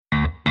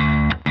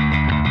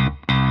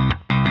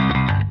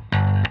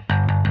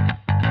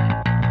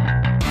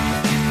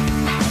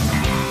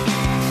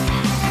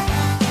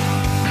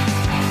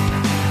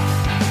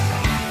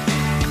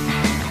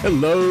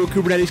Hello,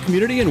 Kubernetes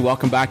community, and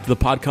welcome back to the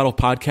PodCuddle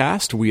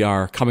podcast. We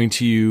are coming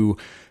to you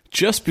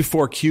just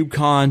before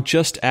KubeCon,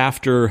 just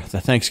after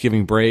the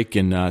Thanksgiving break,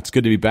 and it's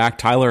good to be back.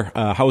 Tyler,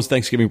 how was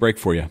Thanksgiving break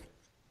for you?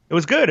 It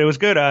was good. It was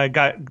good. I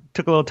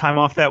took a little time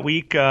off that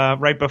week,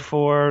 right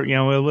before,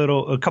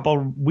 a couple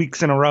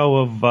weeks in a row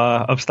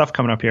of stuff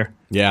coming up here.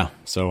 Yeah.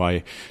 So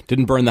I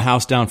didn't burn the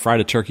house down. Fried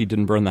a turkey,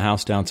 didn't burn the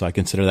house down. So I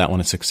consider that one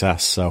a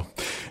success. So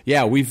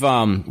yeah, we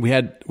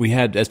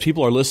had, as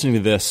people are listening to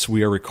this,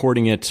 we are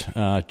recording it,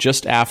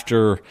 just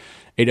after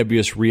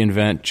AWS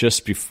reInvent,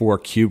 just before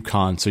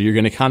KubeCon. So you're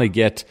going to kind of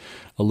get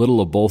a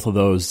little of both of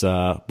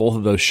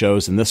those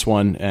shows in this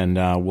one, and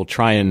we'll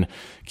try and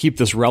keep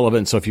this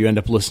relevant. So if you end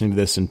up listening to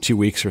this in 2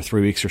 weeks or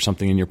 3 weeks or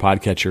something in your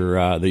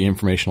podcatcher, the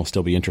information will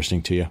still be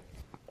interesting to you.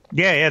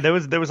 Yeah. There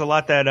was a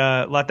lot that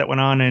went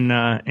on in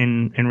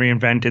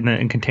reInvent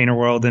in container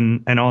world,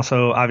 and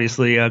also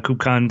obviously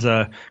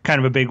KubeCon's kind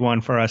of a big one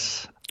for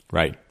us.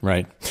 Right.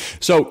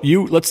 So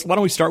why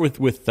don't we start with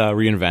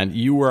reInvent?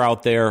 You were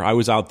out there. I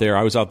was out there.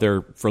 I was out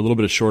there for a little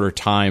bit of shorter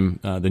time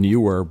than you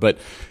were, but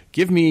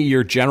give me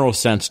your general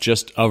sense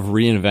just of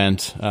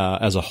reInvent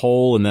as a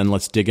whole, and then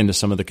let's dig into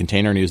some of the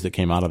container news that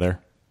came out of there.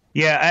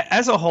 Yeah,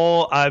 as a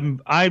whole,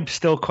 I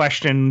still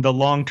question the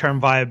long-term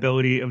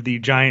viability of the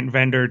giant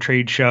vendor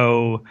trade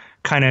show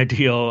kind of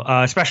deal,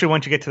 especially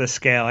once you get to the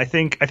scale. I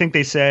think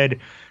they said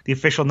the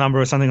official number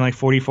was something like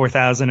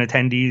 44,000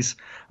 attendees,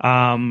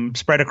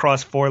 spread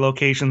across 4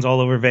 locations all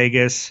over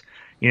Vegas.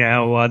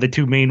 The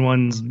 2 main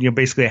ones,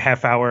 basically a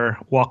half-hour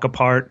walk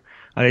apart.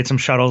 They had some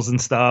shuttles and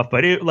stuff,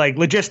 but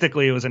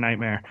logistically, it was a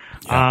nightmare.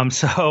 Yeah.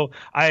 So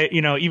I,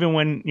 even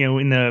when,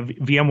 in the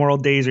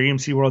VMworld days or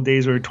EMC World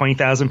days where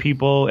 20,000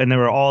 people and they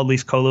were all at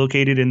least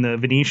co-located in the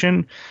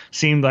Venetian,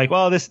 seemed like,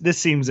 well, this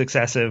seems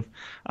excessive.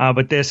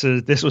 But this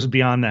was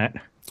beyond that.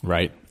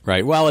 Right.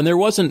 Well, and there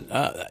wasn't,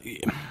 I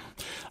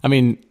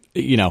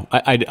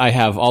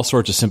have all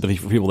sorts of sympathy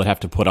for people that have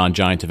to put on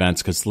giant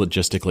events because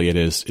logistically it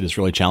is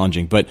really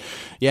challenging. But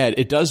yeah,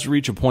 it does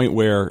reach a point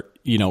where,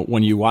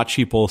 when you watch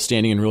people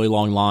standing in really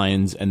long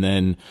lines and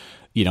then,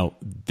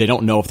 they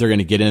don't know if they're going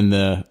to get in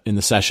the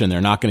session, they're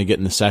not going to get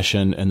in the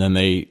session. And then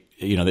they,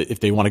 if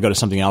they want to go to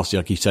something else,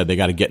 like you said, they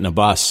got to get in a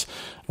bus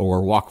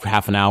or walk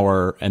half an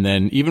hour. And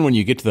then even when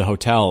you get to the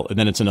hotel, and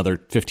then it's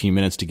another 15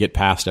 minutes to get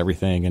past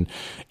everything. And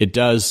it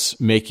does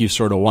make you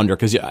sort of wonder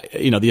because,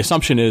 the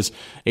assumption is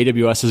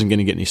AWS isn't going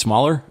to get any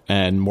smaller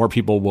and more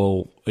people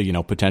will,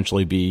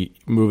 potentially be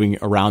moving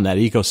around that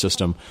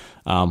ecosystem.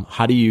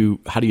 How do you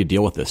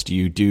deal with this? Do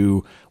you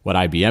do what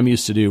IBM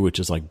used to do, which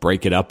is like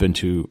break it up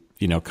into,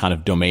 kind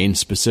of domain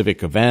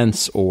specific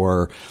events,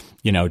 or,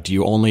 do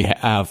you only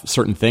have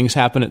certain things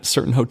happen at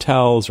certain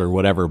hotels or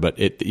whatever? But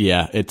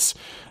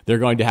they're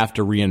going to have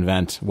to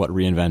reinvent what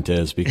reInvent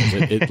is because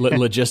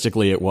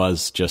logistically it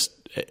was just,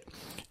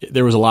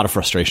 there was a lot of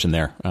frustration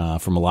there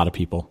from a lot of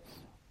people.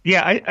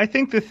 Yeah, I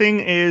think the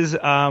thing is,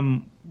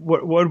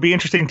 what would be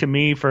interesting to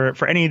me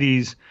for any of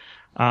these,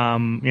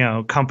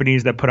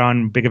 companies that put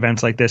on big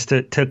events like this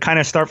to kind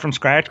of start from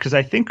scratch, because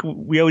I think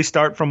we always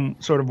start from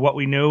sort of what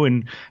we knew,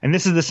 and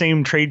this is the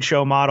same trade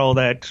show model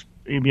that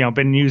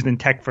been used in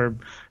tech for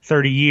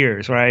 30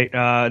 years, right?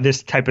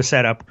 This type of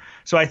setup.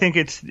 So I think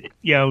it's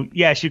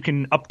yes, you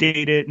can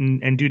update it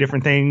and do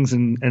different things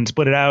and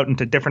split it out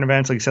into different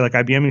events, like you said, like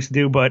IBM used to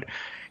do. But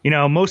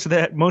most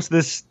of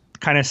this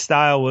kind of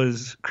style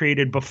was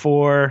created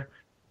before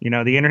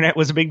the internet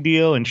was a big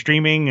deal and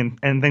streaming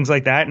and things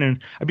like that.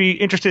 And I'd be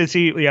interested to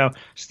see,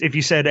 if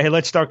you said, hey,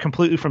 let's start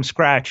completely from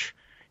scratch,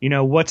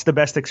 what's the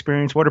best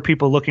experience? What are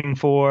people looking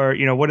for?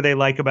 What do they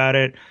like about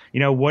it?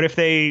 What if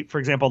they, for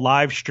example,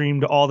 live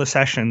streamed all the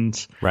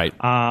sessions? Right.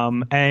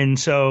 And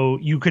so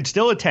you could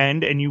still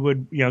attend and you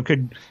would,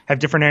 could have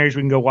different areas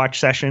we can go watch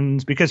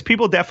sessions, because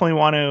people definitely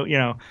want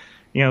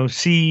to,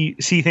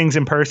 see things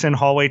in person,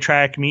 hallway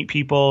track, meet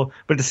people.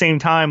 But at the same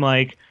time,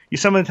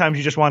 some of the times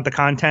you just want the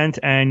content,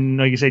 and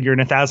like you said, you're in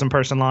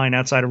 1,000-person line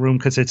outside a room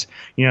because it's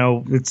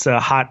a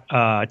hot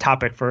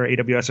topic for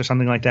AWS or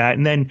something like that.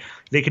 And then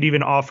they could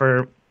even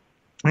offer,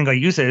 I think like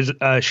you said,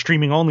 a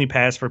streaming only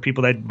pass for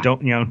people that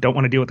don't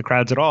want to deal with the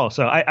crowds at all.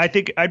 So I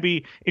think I'd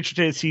be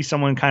interested to see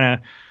someone kind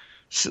of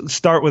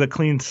start with a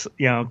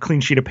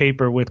clean sheet of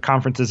paper with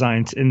conference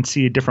designs and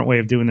see a different way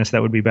of doing this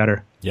that would be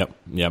better. Yep.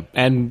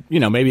 And,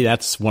 maybe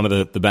that's one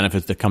of the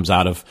benefits that comes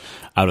out of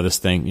this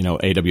thing.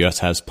 AWS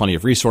has plenty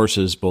of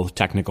resources, both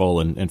technical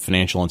and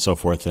financial and so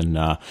forth. And,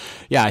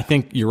 I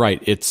think you're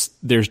right.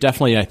 There's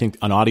definitely, I think,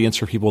 an audience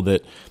for people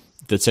that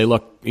say,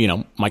 look,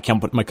 my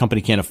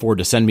company can't afford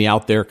to send me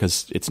out there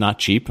because it's not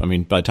cheap. I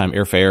mean, by the time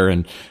airfare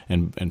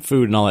and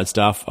food and all that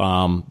stuff,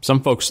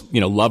 some folks,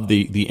 love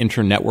the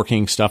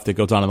inter-networking stuff that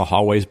goes on in the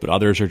hallways, but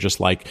others are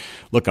just like,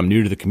 look, I'm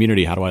new to the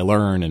community. How do I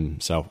learn?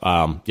 And so,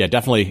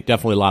 definitely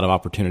a lot of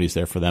opportunities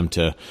there for them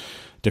to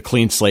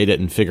clean slate it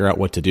and figure out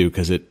what to do,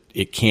 because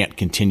it can't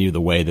continue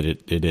the way that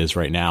it is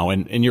right now.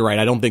 And you're right.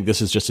 I don't think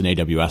this is just an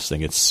AWS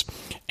thing. It's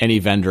any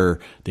vendor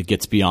that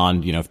gets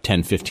beyond,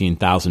 10,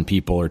 15,000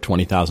 people or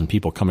 20,000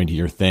 people coming to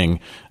your thing.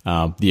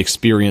 The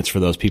experience for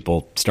those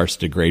people starts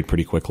to degrade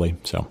pretty quickly.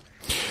 So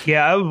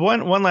Yeah,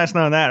 one last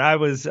note on that. I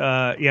was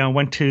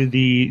went to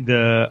the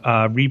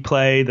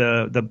replay,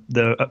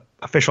 the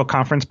official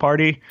conference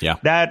party. Yeah.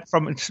 That,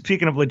 from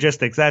speaking of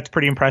logistics, that's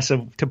pretty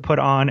impressive to put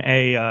on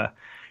a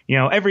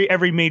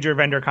every major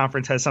vendor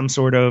conference has some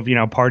sort of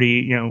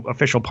party,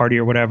 official party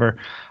or whatever.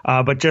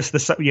 But just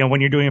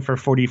when you're doing it for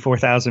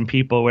 44,000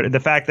 people, the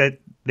fact that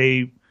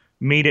they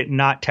made it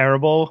not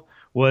terrible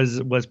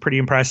was pretty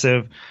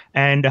impressive.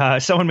 And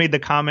someone made the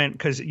comment,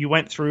 because you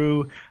went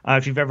through,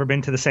 if you've ever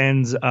been to the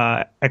Sands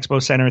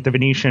Expo Center at the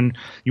Venetian,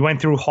 you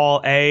went through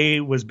Hall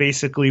A, was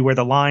basically where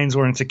the lines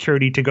were in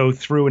security to go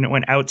through, and it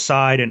went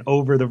outside and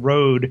over the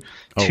road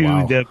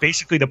to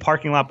basically the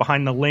parking lot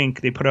behind the Link.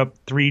 They put up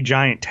 3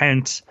 giant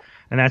tents,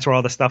 and that's where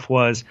all the stuff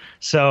was.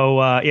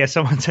 So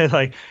someone said,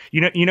 like,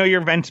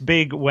 your event's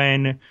big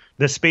when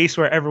the space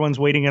where everyone's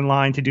waiting in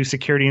line to do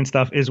security and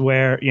stuff is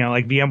where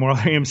like VMworld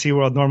or AMC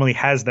World normally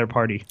has their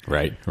party.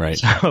 Right.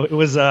 So it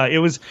was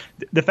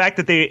the fact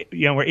that they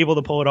were able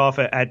to pull it off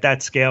at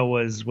that scale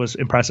was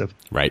impressive.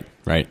 Right.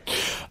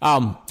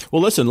 Well,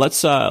 listen,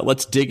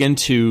 let's dig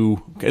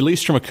into, at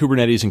least from a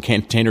Kubernetes and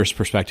containers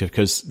perspective,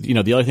 because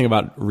the other thing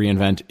about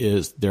reInvent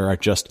is there are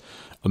just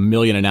a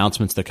million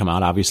announcements that come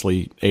out.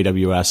 Obviously,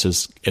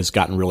 AWS has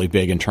gotten really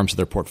big in terms of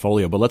their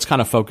portfolio, but let's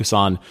kind of focus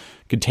on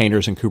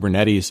containers and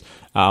Kubernetes.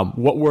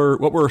 What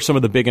were some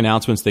of the big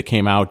announcements that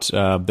came out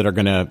that are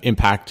going to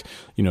impact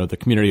the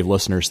community of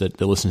listeners that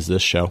listen to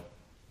this show?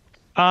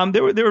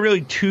 There were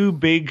really 2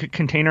 big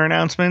container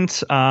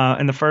announcements,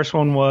 and the first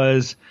one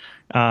was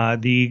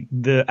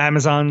the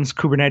Amazon's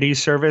Kubernetes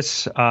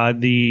service.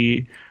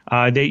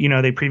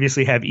 They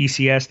previously have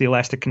ECS, the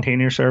Elastic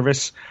Container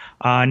Service.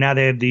 Now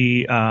they have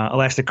the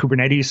Elastic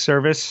Kubernetes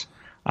service,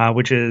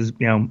 which is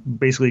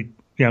basically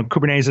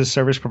Kubernetes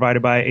service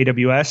provided by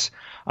AWS.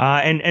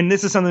 And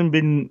this is something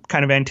been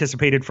kind of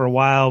anticipated for a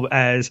while.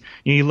 As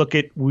you look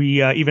at,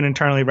 we even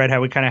internally Red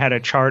Hat, we kind of had a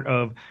chart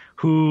of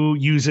who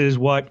uses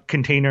what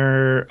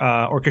container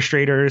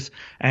orchestrators,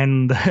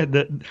 and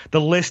the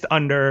list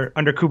under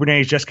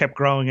Kubernetes just kept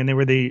growing, and they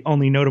were the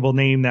only notable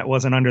name that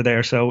wasn't under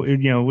there. So it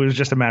was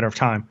just a matter of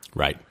time.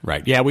 Right.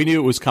 Yeah, we knew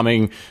it was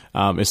coming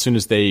as soon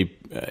as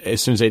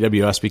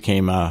AWS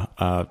became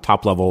a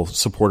top level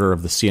supporter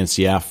of the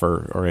CNCF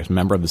or a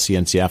member of the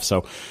CNCF.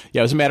 So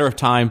yeah, it was a matter of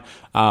time.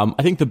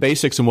 I think the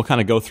basics, and we'll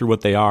kind of go through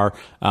what they are.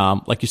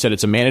 Like you said,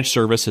 it's a managed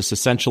service. It's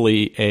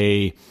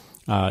essentially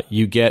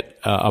you get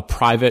a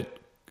private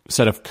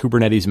set of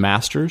Kubernetes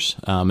masters,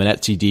 an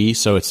etcd.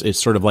 So it's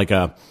sort of like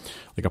a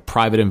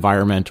private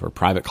environment or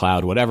private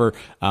cloud, whatever,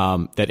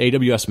 that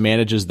AWS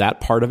manages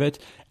that part of it.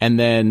 And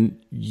then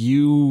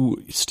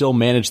you still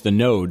manage the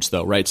nodes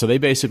though, right? So they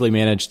basically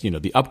manage, the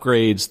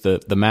upgrades,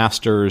 the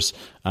masters,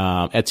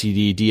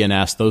 etcd,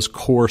 DNS, those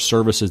core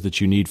services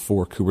that you need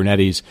for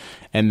Kubernetes.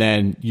 And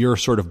then you're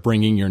sort of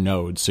bringing your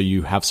nodes. So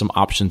you have some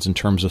options in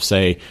terms of,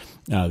 say,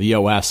 the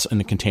OS and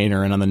the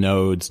container and on the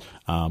nodes,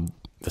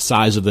 the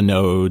size of the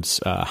nodes,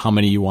 how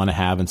many you want to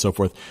have, and so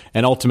forth.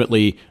 And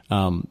ultimately,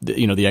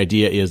 the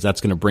idea is that's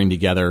going to bring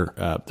together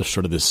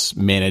this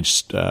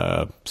managed,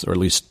 or at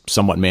least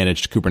somewhat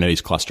managed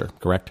Kubernetes cluster.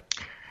 Correct?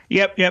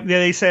 Yep.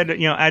 They said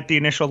at the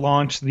initial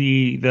launch,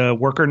 the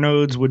worker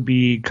nodes would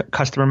be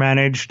customer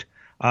managed,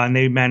 and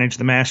they manage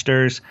the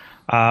masters.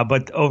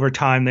 But over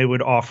time, they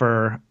would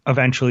offer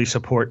eventually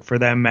support for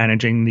them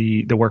managing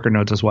the worker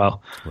nodes as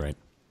well. Right.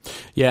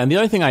 Yeah, and the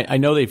other thing I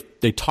know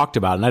they talked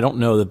about, and I don't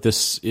know that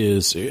this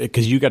is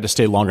because you got to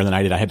stay longer than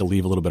I did. I had to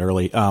leave a little bit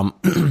early.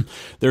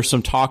 There's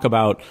some talk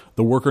about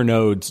the worker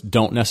nodes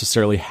don't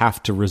necessarily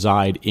have to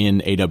reside in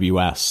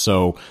AWS.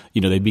 So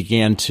they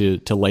began to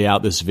lay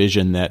out this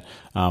vision that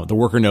the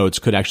worker nodes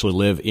could actually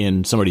live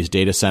in somebody's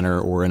data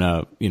center or in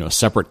a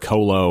separate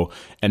colo,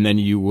 and then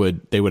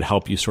they would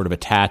help you sort of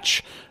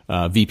attach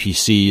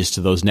VPCs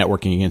to those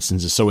networking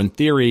instances. So in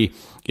theory,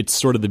 it's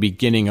sort of the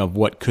beginning of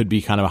what could be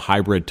kind of a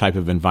hybrid type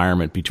of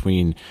environment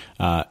between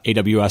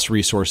AWS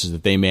resources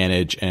that they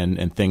manage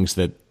and things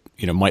that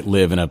might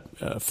live in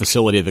a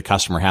facility that the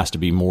customer has to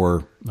be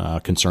more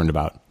concerned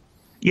about.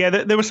 Yeah,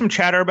 there was some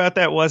chatter about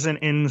that. Wasn't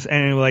in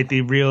any like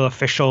the real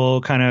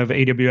official kind of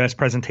AWS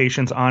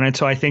presentations on it.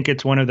 So I think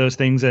it's one of those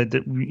things that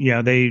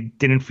they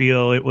didn't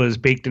feel it was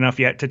baked enough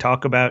yet to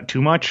talk about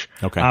too much.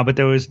 Okay.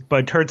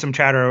 But heard some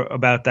chatter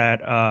about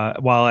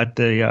that while at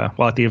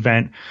the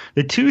event.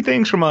 The 2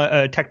 things from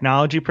a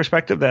technology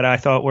perspective that I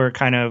thought were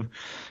kind of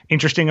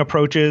interesting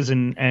approaches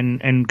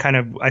and kind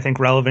of, I think,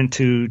 relevant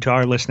to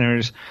our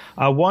listeners.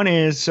 One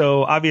is,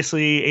 so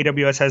obviously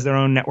AWS has their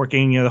own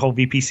networking, the whole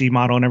VPC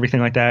model and everything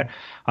like that.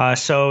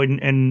 So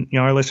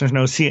our listeners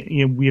know,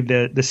 we have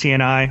the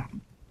CNI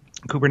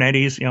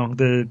Kubernetes,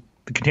 the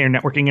container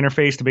networking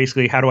interface to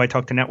basically how do I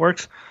talk to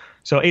networks.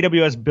 So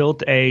AWS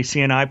built a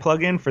CNI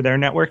plugin for their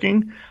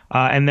networking,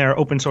 and they're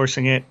open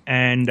sourcing it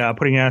and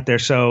putting it out there.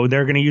 So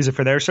they're going to use it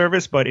for their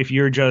service. But if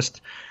you're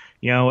just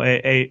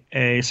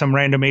some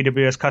random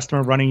AWS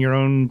customer running your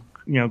own,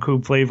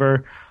 Kube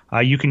flavor,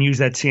 you can use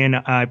that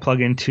CNI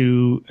plugin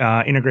to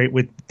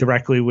integrate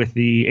directly with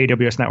the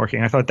AWS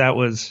networking. I thought that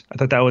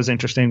was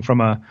interesting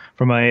from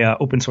a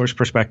open source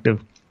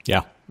perspective.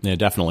 Yeah. Yeah,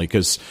 definitely.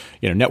 Because,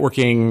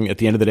 networking at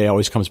the end of the day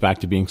always comes back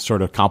to being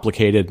sort of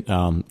complicated.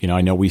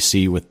 I know we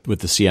see with the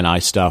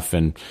CNI stuff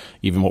and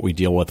even what we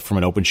deal with from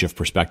an OpenShift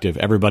perspective,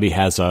 everybody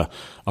has a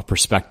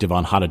perspective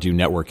on how to do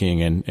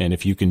networking. And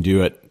if you can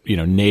do it,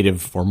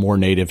 native or more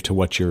native to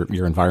what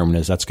your environment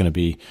is, that's going to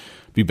be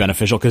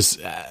beneficial. Because,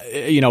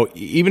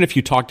 even if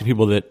you talk to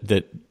people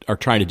that are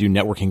trying to do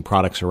networking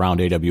products around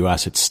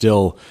AWS, it's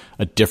still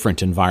a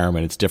different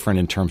environment. It's different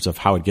in terms of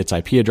how it gets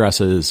IP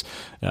addresses,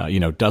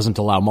 doesn't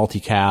allow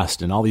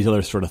multicast and all these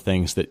other sort of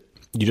things that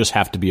you just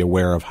have to be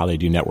aware of how they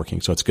do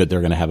networking. So it's good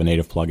they're going to have a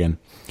native plugin.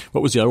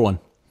 What was the other one?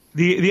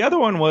 The other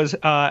one was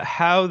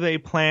how they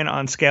plan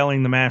on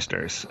scaling the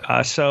masters.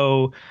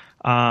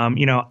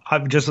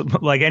 I've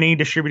just like any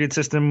distributed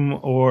system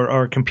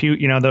or compute,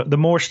 the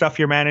more stuff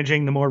you're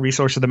managing, the more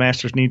resources the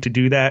masters need to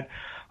do that.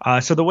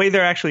 So the way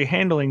they're actually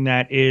handling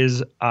that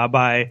is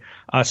by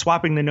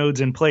swapping the nodes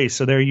in place.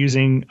 So they're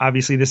using,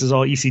 obviously, this is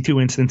all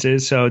EC2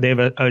 instances. So they have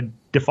a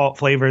default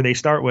flavor they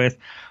start with.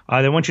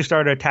 Then once you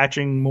start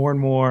attaching more and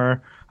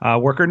more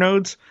worker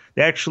nodes,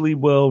 they actually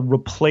will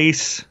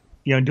replace,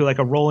 do like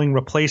a rolling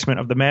replacement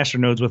of the master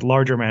nodes with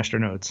larger master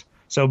nodes.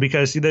 So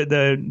because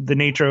the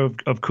nature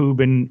of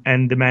kube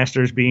and the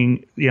masters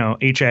being,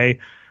 HA,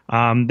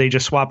 they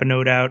just swap a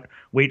node out,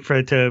 wait for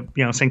it to,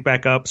 sync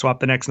back up, swap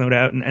the next node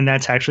out. And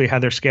that's actually how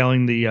they're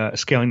scaling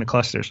the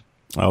clusters.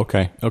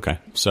 Okay.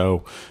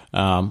 So,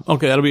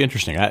 that'll be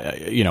interesting.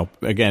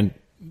 Again,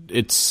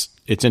 it's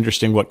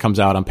interesting what comes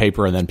out on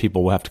paper, and then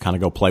people will have to kind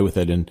of go play with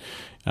it and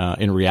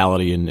in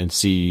reality and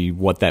see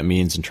what that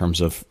means in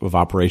terms of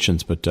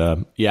operations. But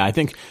I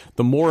think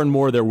the more and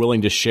more they're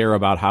willing to share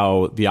about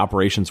how the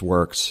operations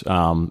works,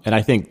 and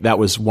I think that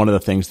was one of the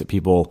things that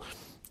people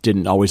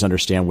didn't always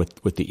understand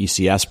with the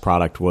ECS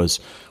product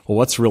was, well,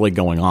 what's really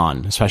going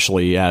on,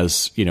 especially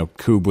as,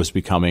 Kube was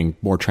becoming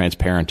more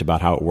transparent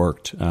about how it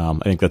worked. I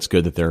think that's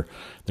good that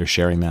they're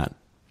sharing that.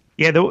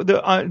 Yeah,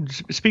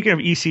 speaking of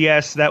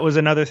ECS, that was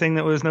another thing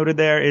that was noted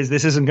there is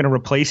this isn't going to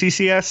replace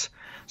ECS.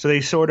 So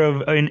they sort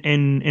of, in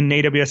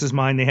AWS's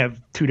mind, they have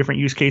two different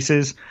use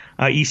cases.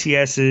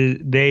 ECS,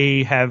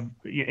 they have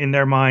in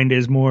their mind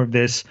is more of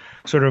this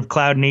sort of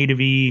cloud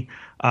native-y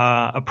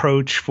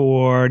approach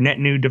for net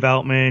new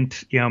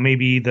development,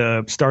 maybe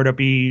the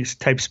startup-y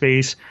type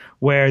space,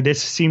 where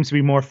this seems to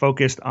be more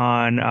focused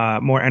on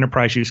more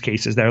enterprise use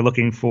cases. They're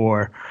looking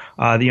for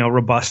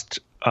robust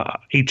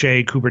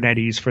HA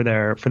Kubernetes for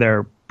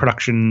their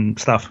production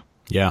stuff.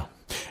 Yeah,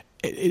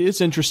 it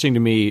is interesting to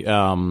me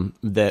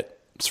that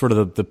sort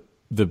of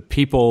the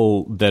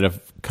people that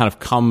have kind of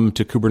come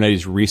to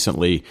Kubernetes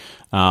recently,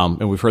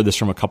 and we've heard this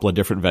from a couple of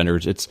different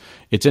vendors.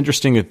 It's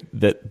interesting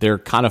that they're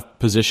kind of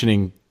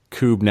positioning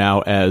Kube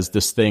now as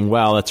this thing.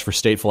 Well, that's for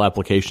stateful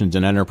applications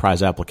and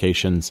enterprise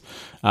applications,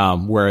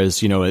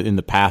 whereas in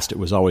the past it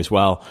was always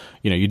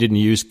you didn't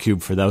use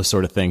Kube for those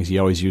sort of things. You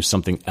always used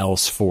something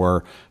else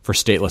for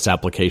stateless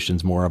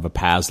applications, more of a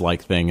PaaS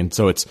like thing. And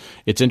so it's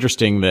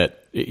interesting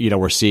that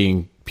we're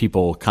seeing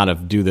people kind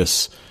of do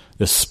this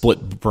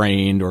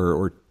split-brained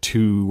or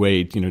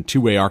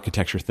two-way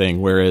architecture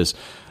thing. Whereas,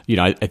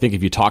 I think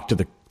if you talk to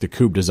the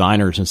Kube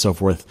designers and so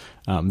forth,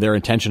 their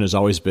intention has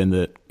always been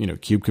that,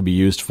 Kube could be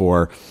used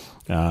for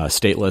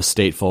stateless,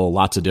 stateful,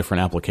 lots of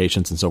different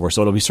applications and so forth.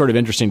 So it'll be sort of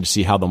interesting to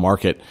see how the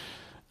market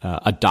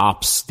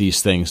adopts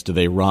these things. Do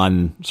they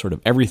run sort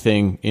of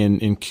everything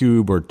in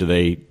Kube, or do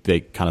they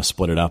kind of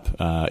split it up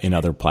in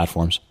other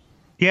platforms?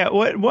 Yeah,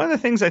 one of the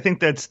things I think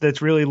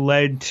that's really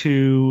led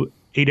to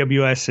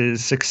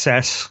AWS's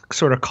success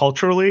sort of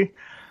culturally,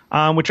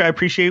 which I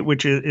appreciate,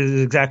 which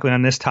is exactly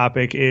on this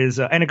topic, is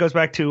and it goes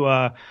back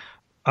to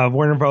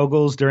Werner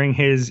Vogels during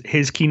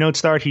his keynote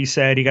start. He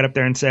got up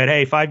there and said,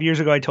 "Hey, 5 years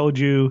ago I told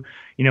you,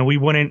 we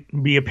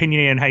wouldn't be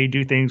opinionated on how you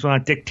do things. We'll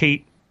not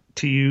dictate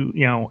to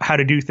you, how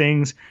to do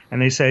things."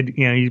 And they said,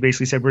 he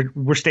basically said,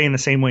 we're staying the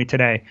same way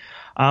today.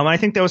 I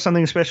think that was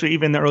something, especially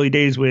even in the early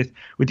days with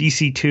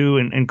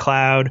EC2 and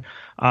cloud.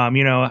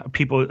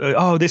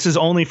 People, this is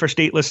only for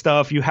stateless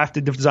stuff. You have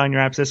to design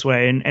your apps this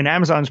way. And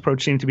Amazon's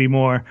approach seemed to be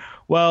more,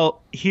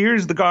 well,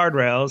 here's the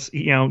guardrails.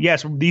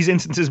 Yes, these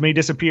instances may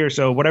disappear.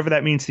 So whatever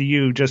that means to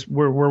you, just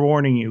we're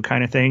warning you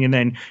kind of thing. And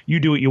then you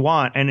do what you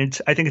want. And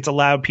I think it's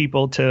allowed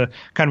people to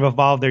kind of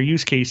evolve their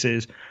use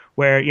cases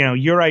where,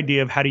 your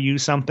idea of how to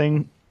use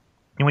something,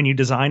 and when you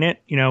design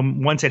it,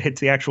 once it hits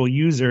the actual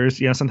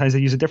users, sometimes they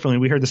use it differently.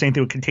 We heard the same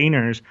thing with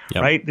containers,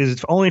 yep. Right?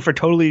 It's only for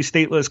totally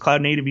stateless,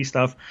 cloud native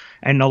stuff.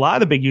 And a lot of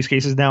the big use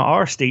cases now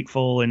are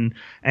stateful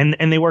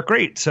and they work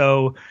great.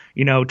 So,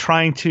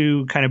 trying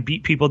to kind of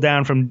beat people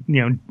down from,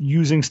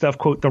 using stuff,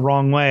 quote, the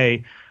wrong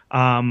way,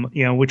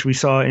 which we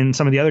saw in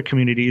some of the other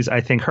communities,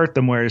 I think hurt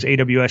them. Whereas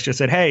AWS just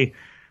said, hey,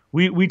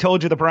 we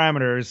told you the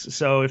parameters.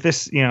 So if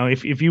this,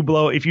 if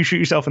you shoot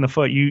yourself in the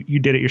foot, you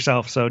did it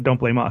yourself. So don't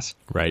blame us.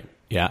 Right.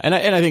 Yeah. And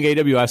I think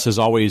AWS has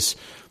always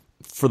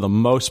for the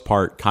most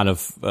part, kind of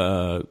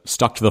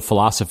stuck to the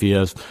philosophy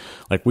of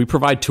like, we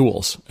provide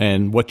tools,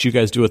 and what you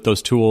guys do with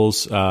those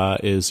tools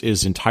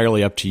is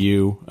entirely up to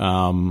you.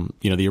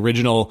 The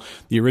original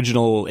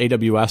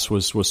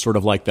AWS was sort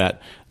of like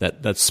that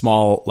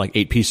small like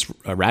 8-piece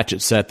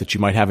ratchet set that you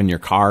might have in your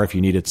car if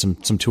you needed some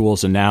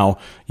tools, and now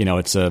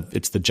it's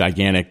the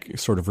gigantic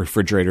sort of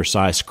refrigerator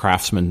sized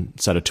Craftsman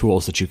set of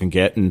tools that you can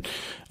get, and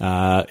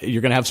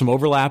you're going to have some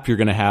overlap. You're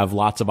going to have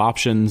lots of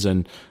options,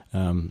 and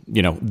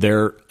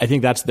I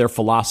think that's their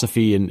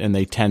philosophy, and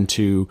they tend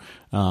to,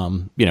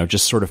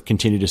 just sort of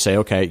continue to say,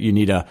 okay, you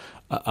need a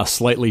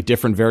slightly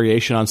different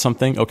variation on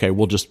something. Okay,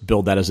 we'll just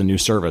build that as a new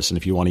service. And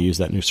if you want to use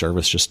that new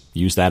service, just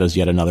use that as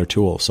yet another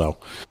tool. So,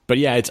 but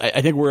yeah,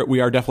 I think we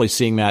are definitely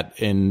seeing that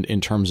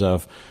in terms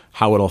of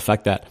how it'll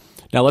affect that.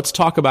 Now let's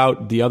talk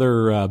about the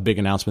other big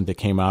announcement that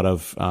came out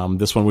of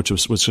this one, which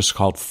was just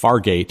called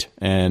Fargate,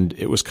 and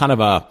it was kind of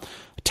a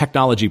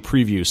technology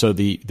preview. So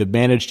the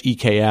managed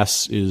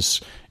EKS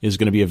is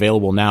going to be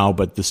available now,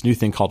 but this new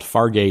thing called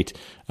Fargate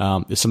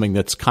is something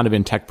that's kind of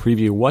in tech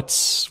preview.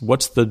 What's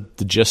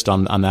the gist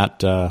on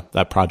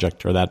that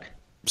project or that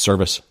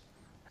service?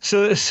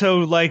 So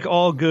like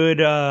all good,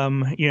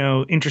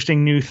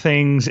 interesting new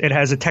things, it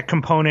has a tech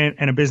component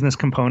and a business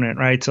component,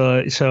 right?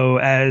 So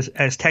as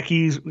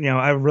techies,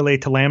 I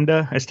relate to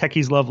Lambda. As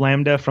techies love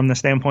Lambda from the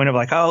standpoint of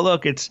like, oh,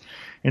 look, it's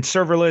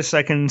serverless.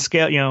 I can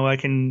scale, I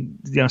can,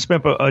 spin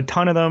up a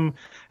ton of them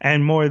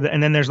and more.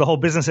 And then there's the whole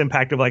business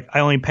impact of like, I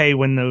only pay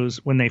when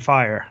they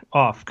fire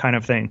off kind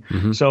of thing.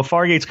 Mm-hmm. So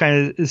Fargate's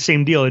kind of the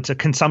same deal. It's a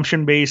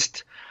consumption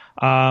based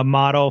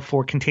model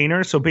for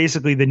containers. So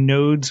basically the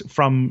nodes,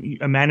 from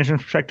a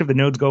management perspective, the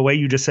nodes go away.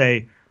 You just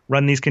say,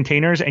 run these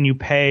containers, and you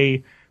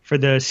pay for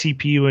the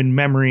CPU and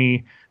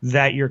memory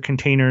that your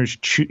containers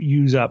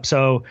use up.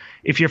 So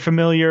if you're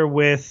familiar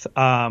with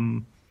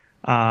Azure's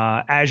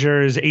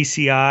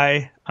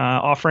ACI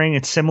offering,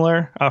 it's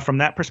similar from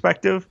that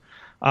perspective.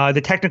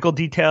 The technical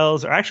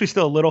details are actually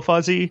still a little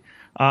fuzzy.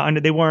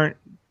 They weren't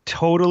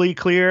totally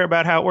clear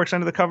about how it works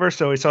under the cover.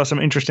 So we saw some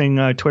interesting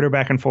Twitter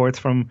back and forth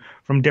from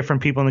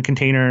different people in the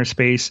container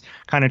space,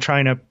 kind of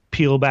trying to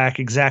peel back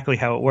exactly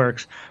how it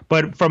works.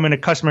 But from a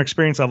customer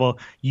experience level,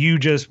 you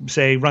just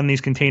say, run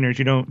these containers.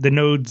 The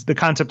nodes, the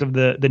concept of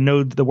the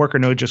node, the worker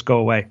node, just go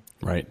away.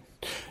 Right.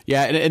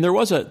 Yeah, and there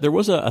was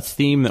a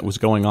theme that was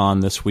going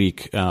on this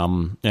week,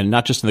 and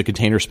not just in the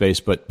container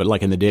space, but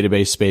like in the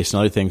database space and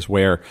other things,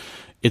 where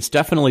it's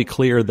definitely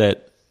clear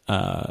that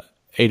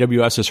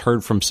AWS has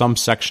heard from some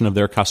section of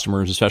their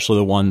customers, especially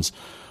the ones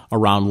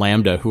around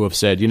Lambda, who have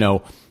said,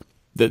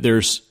 that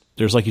there's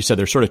like you said,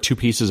 there's sort of two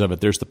pieces of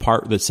it. There's the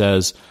part that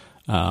says,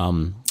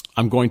 I'm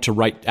going to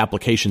write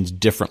applications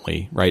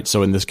differently, right?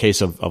 So in this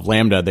case of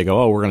Lambda, they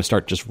go, we're going to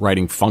start just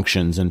writing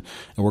functions, and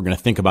we're going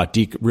to think about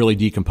really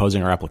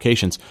decomposing our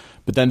applications.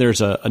 But then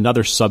there's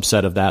another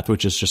subset of that,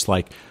 which is just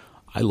like,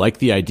 I like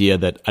the idea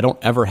that I don't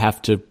ever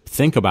have to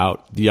think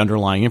about the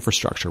underlying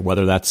infrastructure,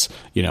 whether that's,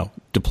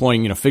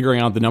 deploying, figuring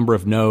out the number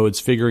of nodes,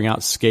 figuring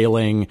out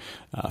scaling,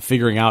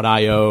 figuring out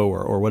IO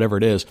or whatever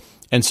it is.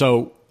 And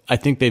so I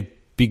think they've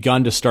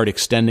begun to start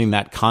extending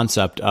that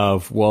concept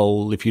of,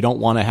 well, if you don't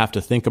want to have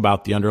to think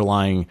about the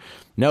underlying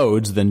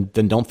nodes, then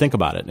don't think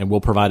about it. And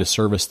we'll provide a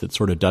service that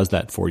sort of does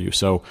that for you.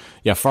 So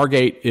yeah,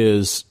 Fargate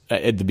is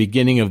at the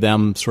beginning of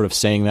them sort of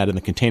saying that in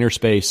the container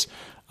space.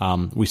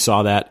 We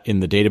saw that in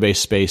the database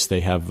space.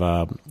 They have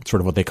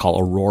sort of what they call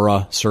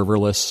Aurora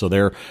serverless. So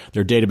their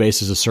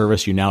database is a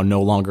service. You now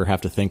no longer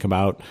have to think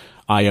about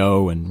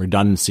I/O and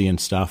redundancy and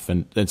stuff.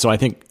 And so I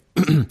think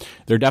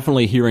they're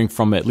definitely hearing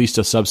from at least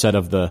a subset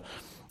of the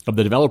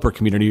developer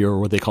community, or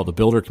what they call the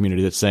builder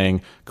community, that's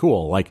saying,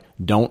 cool, like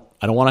I don't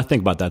want to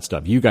think about that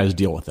stuff. You guys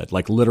deal with it.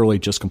 Like literally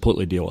just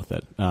completely deal with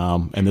it.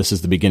 And this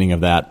is the beginning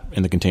of that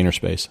in the container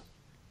space.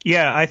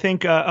 Yeah, I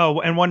think.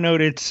 And one note,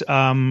 it's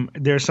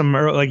there's some,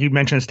 like you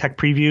mentioned, it's tech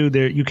preview.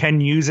 There, you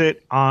can use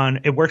it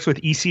on. It works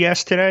with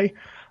ECS today.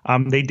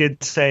 They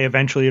did say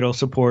eventually it'll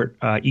support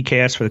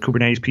EKS for the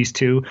Kubernetes piece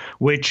too.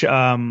 Which,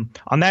 on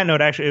that note,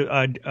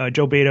 actually,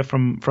 Joe Beda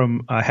from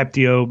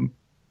Heptio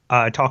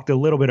talked a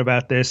little bit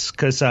about this,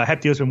 because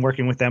Heptio's been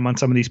working with them on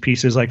some of these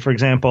pieces. Like, for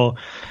example,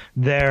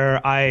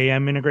 their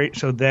IAM integrate.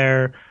 So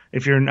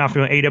if you're not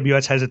familiar,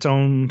 AWS has its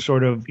own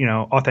sort of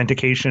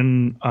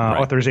authentication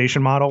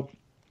authorization model.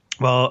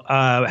 Well,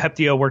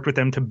 Heptio worked with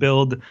them to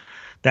build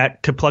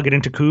that, to plug it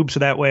into Kube. So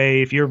that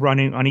way, if you're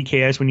running on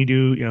EKS, when you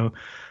do,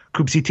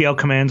 kubectl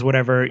commands,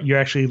 whatever, you're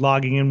actually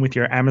logging in with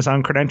your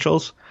Amazon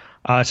credentials.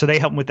 So they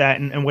help with that.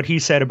 And what he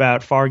said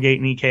about Fargate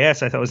and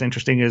EKS I thought was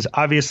interesting is,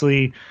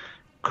 obviously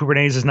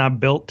Kubernetes is not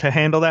built to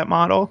handle that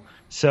model.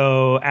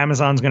 So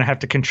Amazon's going to have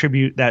to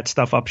contribute that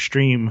stuff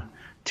upstream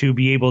to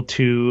be able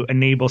to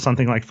enable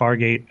something like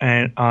Fargate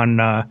and on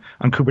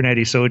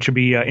Kubernetes. So it should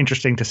be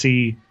interesting to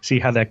see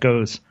how that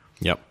goes.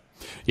 Yep.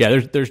 Yeah,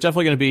 there's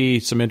definitely going to be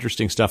some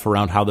interesting stuff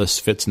around how this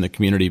fits in the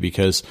community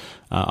because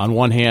on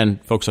one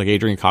hand, folks like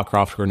Adrian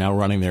Cockcroft, who are now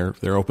running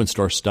their open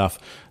source stuff,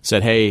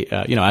 said, hey,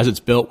 as it's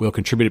built, we'll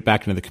contribute it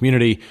back into the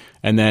community.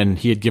 And then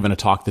he had given a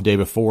talk the day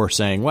before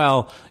saying,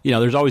 well,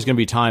 there's always going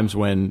to be times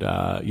when,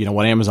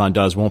 what Amazon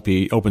does won't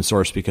be open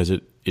source because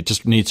it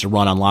just needs to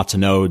run on lots of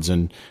nodes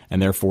and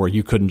therefore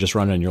you couldn't just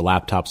run it on your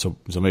laptop. So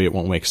maybe it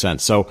won't make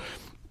sense. So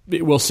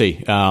we'll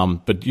see.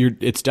 But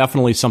it's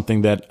definitely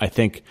something that I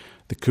think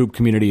the Kube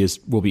community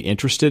will be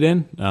interested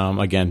in.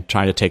 Again,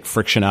 trying to take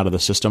friction out of the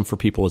system for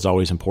people is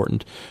always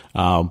important.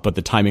 But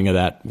the timing of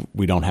that,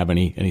 we don't have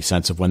any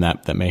sense of when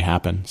that may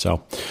happen.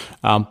 So,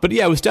 but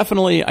yeah, it was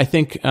definitely, I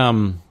think,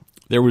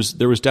 there was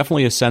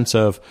definitely a sense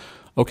of,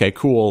 okay,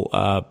 cool.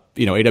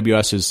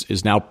 AWS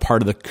is now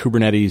part of the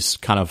Kubernetes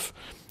kind of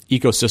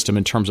ecosystem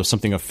in terms of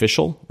something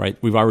official, right?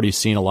 We've already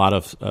seen a lot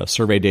of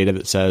survey data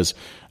that says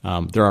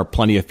there are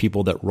plenty of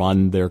people that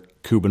run their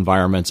Kube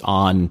environments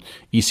on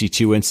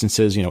EC2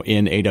 instances,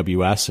 in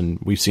AWS, and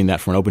we've seen that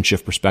from an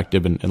OpenShift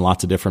perspective, and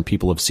lots of different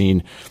people have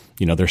seen,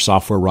 their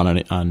software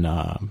run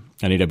on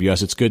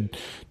AWS. It's good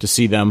to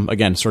see them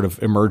again sort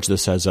of emerge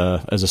this as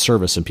a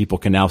service, and people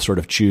can now sort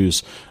of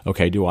choose,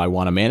 okay, do I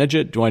want to manage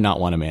it? Do I not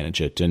want to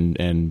manage it?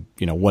 And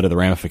what are the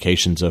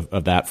ramifications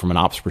of that from an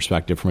ops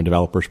perspective, from a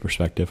developer's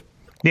perspective?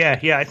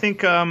 Yeah. I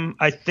think, and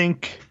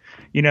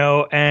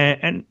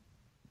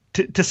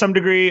to some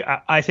degree,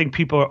 I think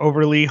people are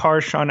overly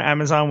harsh on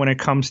Amazon when it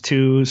comes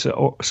to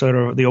sort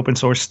of the open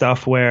source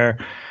stuff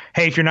where,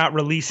 hey, if you're not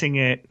releasing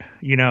it,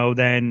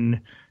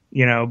 then,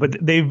 but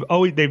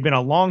they've been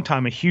a long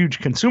time a huge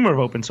consumer of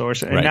open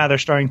source, and now they're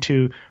starting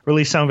to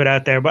release some of it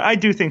out there. But I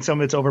do think some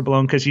of it's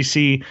overblown because you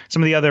see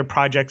some of the other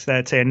projects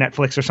that say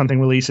Netflix or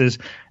something releases,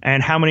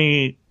 and how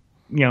many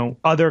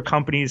other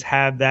companies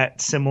have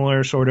that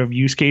similar sort of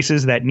use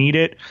cases that need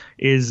it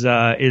is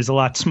a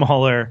lot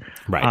smaller.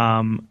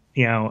 Right.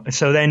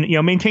 So then,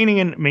 maintaining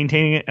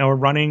it or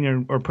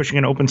running or pushing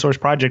an open source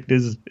project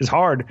is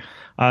hard.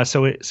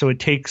 So it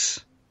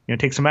takes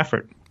some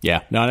effort.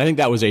 Yeah, no, and I think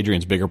that was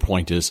Adrian's bigger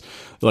point is,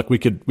 look, we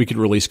could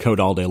release code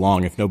all day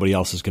long. If nobody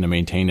else is going to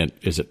maintain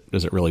it, does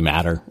it really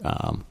matter?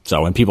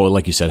 And people,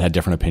 like you said, had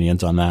different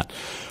opinions on that.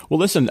 Well,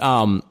 listen,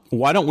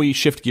 why don't we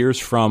shift gears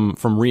from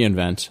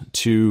reInvent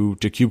to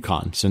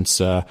KubeCon,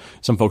 since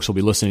some folks will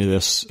be listening to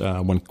this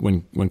when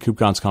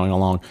KubeCon's coming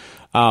along.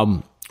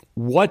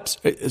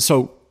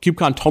 So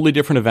KubeCon, totally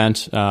different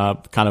event,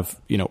 kind of,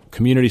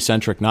 community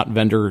centric, not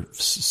vendor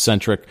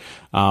centric.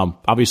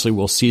 Obviously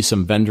we'll see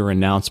some vendor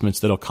announcements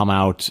that'll come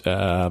out.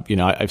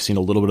 I've seen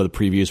a little bit of the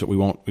previews, but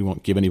we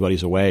won't give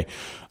anybody's away.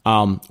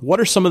 What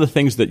are some of the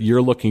things that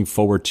you're looking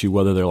forward to,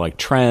 whether they're like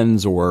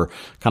trends or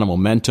kind of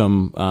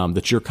momentum,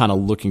 that you're kind of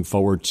looking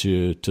forward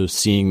to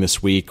seeing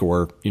this week,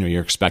 or, you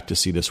expect to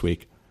see this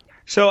week?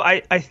 So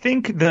I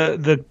think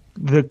the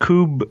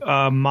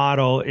Kube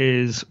model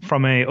is,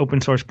 from a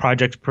open source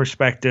project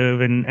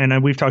perspective,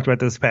 and we've talked about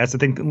this in the past, I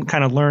think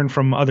kind of learn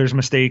from others'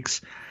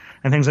 mistakes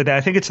and things like that.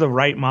 I think it's the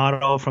right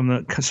model from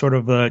the sort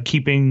of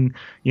keeping,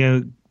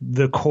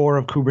 the core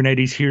of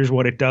Kubernetes, here's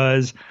what it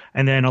does,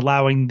 and then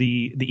allowing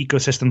the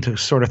ecosystem to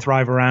sort of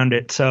thrive around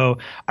it. So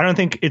I don't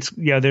think it's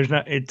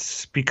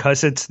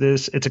because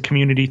it's a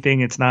community thing.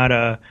 It's not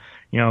a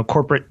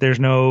corporate, there's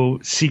no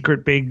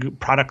secret big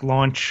product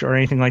launch or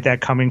anything like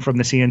that coming from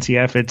the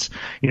CNCF. It's,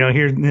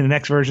 here in the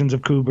next versions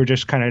of Kube are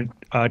just kind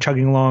of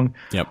chugging along.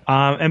 Yep.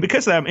 And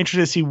because of that, I'm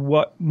interested to see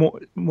what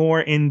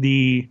more in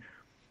the,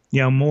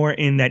 more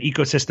in that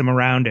ecosystem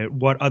around it,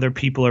 what other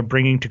people are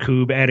bringing to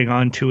Kube, adding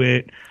on to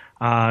it,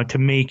 to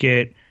make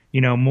it,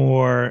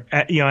 more,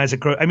 as it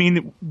grows. I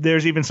mean,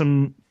 there's even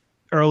some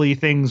early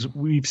things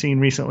we've seen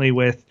recently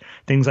with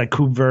things like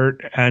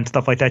KubeVirt and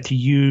stuff like that to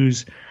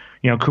use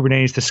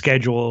Kubernetes to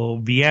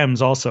schedule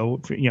VMs also,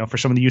 for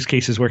some of the use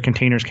cases where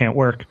containers can't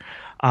work.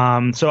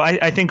 So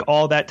I think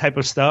all that type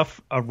of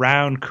stuff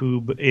around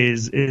Kube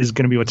is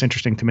going to be what's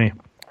interesting to me.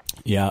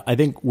 Yeah, I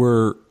think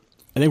we're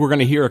going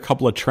to hear a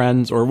couple of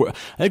trends, or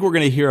I think we're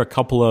going to hear a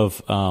couple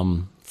of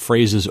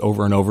phrases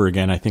over and over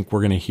again. I think we're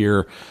going to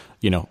hear,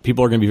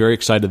 people are going to be very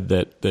excited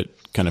that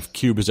kind of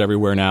Kube is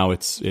everywhere now.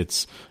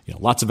 It's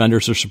lots of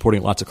vendors are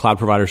supporting it, lots of cloud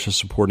providers are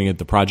supporting it.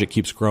 The project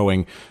keeps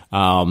growing.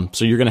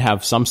 So you're going to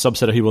have some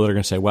subset of people that are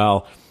going to say,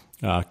 well,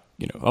 that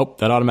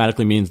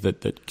automatically means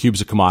that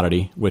Kube's a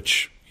commodity,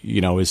 which,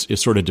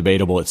 is sort of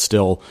debatable. It's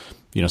still,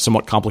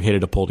 somewhat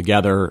complicated to pull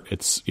together.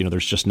 It's,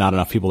 there's just not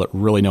enough people that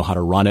really know how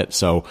to run it.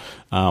 So,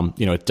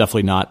 it's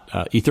definitely not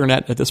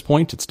Ethernet at this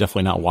point. It's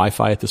definitely not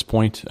Wi-Fi at this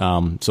point.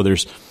 So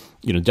there's,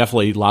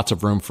 definitely lots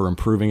of room for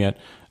improving it.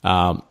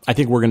 I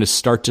think we're going to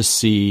start to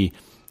see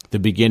the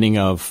beginning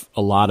of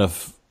a lot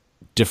of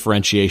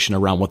differentiation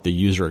around what the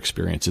user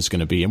experience is going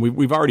to be, and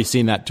we've already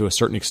seen that to a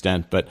certain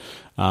extent. But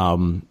I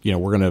think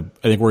we're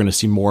going to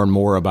see more and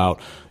more about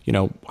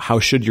how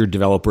should your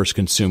developers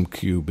consume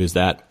Kube? Is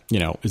that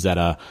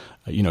a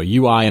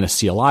UI and a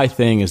CLI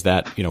thing? Is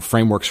that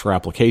frameworks for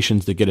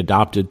applications that get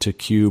adopted to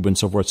Kube and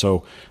so forth?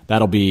 So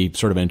that'll be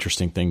sort of an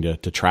interesting thing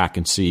to track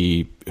and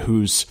see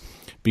who's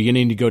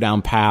beginning to go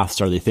down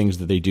paths? Are they things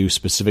that they do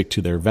specific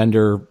to their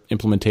vendor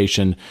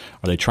implementation?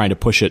 Are they trying to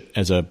push it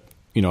as a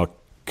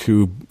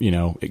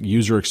Kube,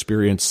 user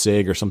experience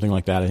SIG or something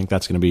like that? I think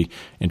that's going to be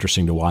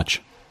interesting to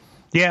watch.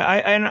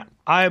 Yeah,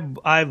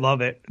 I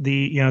love it.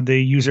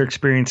 The user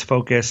experience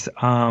focused.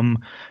 In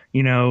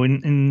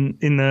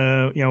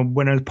the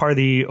when I was part of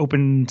the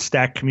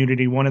OpenStack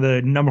community, one of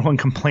the number one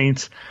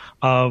complaints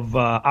of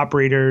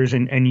operators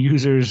and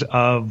users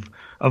of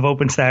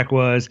OpenStack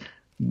was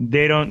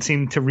they don't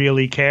seem to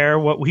really care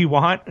what we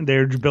want.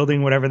 They're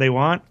building whatever they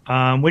want,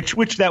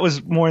 which that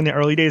was more in the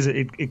early days.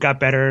 It got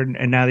better,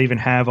 and now they even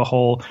have a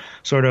whole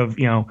sort of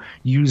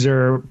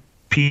user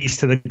piece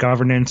to the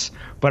governance.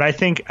 But I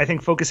think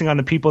focusing on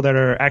the people that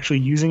are actually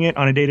using it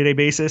on a day-to-day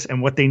basis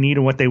and what they need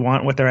and what they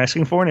want, what they're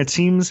asking for, and it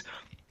seems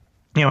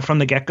from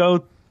the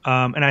get-go.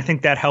 And I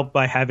think that helped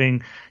by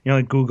having,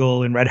 like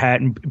Google and Red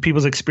Hat and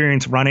people's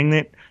experience running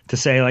it to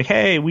say like,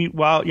 hey,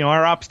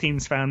 our ops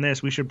teams found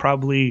this, we should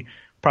probably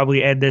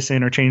add this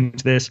in or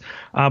change this.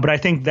 But I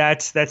think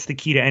that's the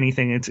key to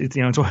anything.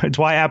 It's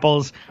why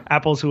Apple's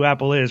who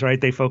Apple is, right?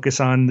 They focus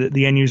on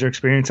the end user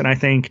experience. And I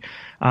think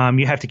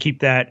you have to keep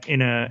that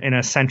in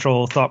a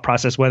central thought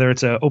process, whether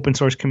it's an open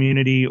source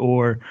community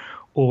or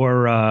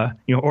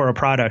a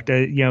product.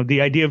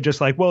 The idea of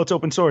just like, well, it's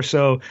open source,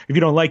 so if you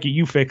don't like it,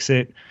 you fix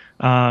it.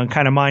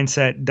 Kind of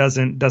mindset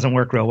doesn't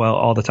work real well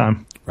all the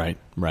time.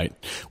 Right.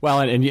 Well,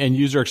 and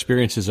user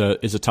experience is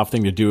a tough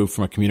thing to do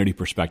from a community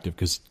perspective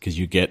because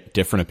you get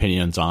different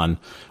opinions on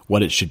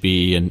what it should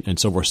be and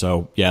so forth.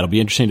 So yeah, it'll be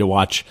interesting to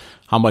watch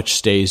how much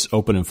stays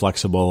open and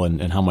flexible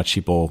and how much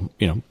people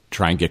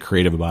try and get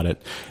creative about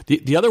it.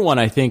 The other one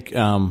I think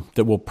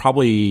that we'll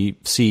probably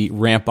see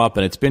ramp up,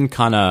 and it's been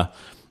kind of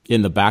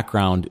in the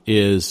background,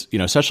 is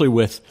especially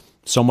with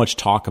so much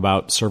talk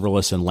about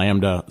serverless and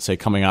Lambda, say,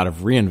 coming out of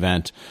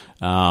reInvent.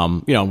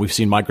 We've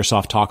seen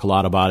Microsoft talk a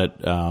lot about it,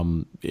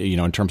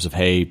 in terms of,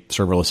 hey,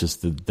 serverless is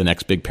the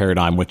next big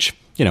paradigm, which,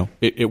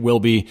 it will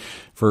be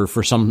for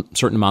some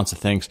certain amounts of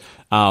things.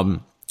 The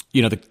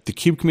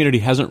Kube community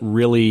hasn't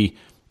really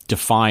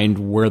defined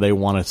where they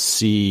want to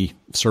see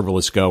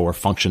serverless go or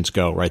functions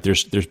go, right?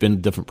 There's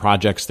been different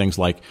projects, things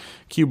like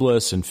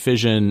Kubeless and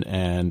Fission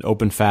and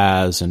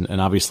OpenFaaS,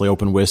 and obviously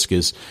OpenWhisk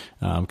is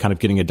kind of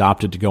getting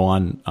adopted to go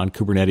on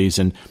Kubernetes.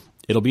 And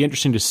it'll be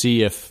interesting to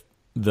see if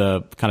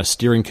the kind of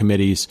steering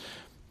committees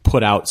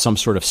put out some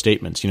sort of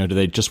statements. Do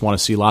they just want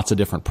to see lots of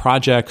different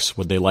projects?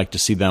 Would they like to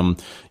see them,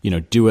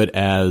 do it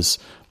as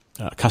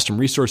custom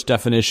resource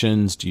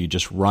definitions? Do you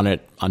just run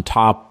it on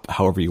top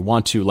however you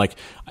want to? Like,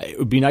 it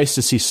would be nice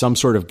to see some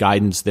sort of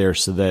guidance there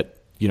so that,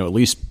 at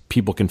least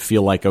people can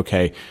feel like,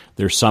 okay,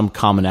 there's some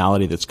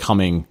commonality that's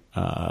coming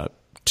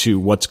to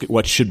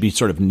what should be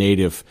sort of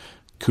native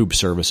Kube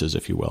services,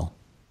 if you will.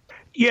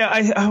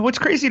 Yeah, what's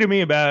crazy to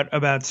me about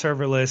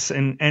serverless,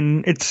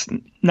 and it's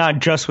not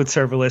just with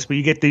serverless, but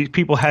you get these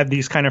people have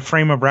these kind of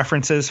frame of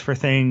references for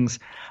things,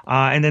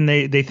 and then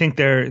they think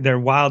they're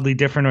wildly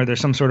different, or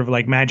there's some sort of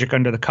like magic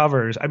under the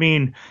covers. I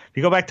mean, if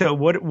you go back to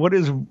what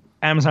is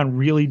Amazon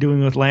really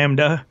doing with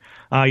Lambda?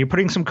 You're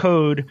putting some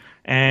code,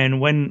 and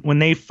when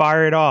they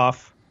fire it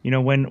off,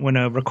 when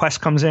a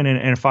request comes in and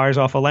it fires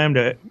off a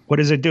Lambda, what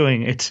is it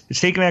doing? It's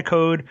taking that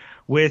code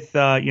with the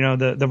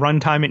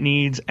runtime it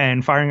needs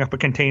and firing up a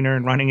container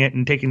and running it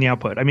and taking the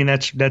output. I mean,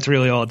 that's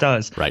really all it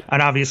does. Right.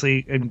 And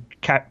obviously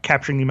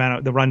capturing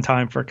the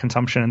runtime for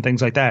consumption and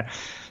things like that.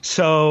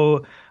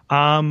 So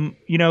and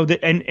I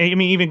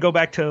mean, even go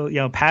back to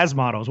PaaS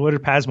models. What are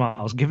PaaS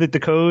models? Give it the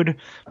code,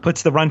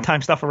 puts the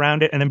runtime stuff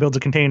around it, and then builds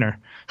a container.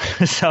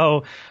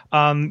 So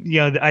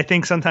I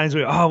think sometimes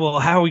how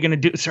are we going to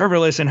do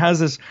serverless, and how's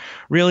this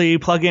really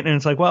plug in? And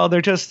it's like, well,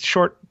 they're just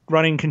short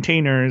running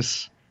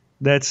containers.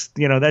 That's a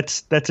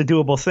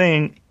doable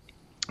thing.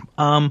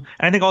 And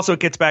I think also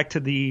it gets back to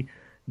the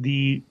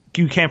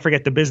you can't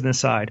forget the business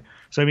side.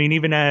 So I mean,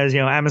 even as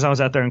Amazon was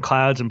out there in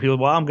clouds and people,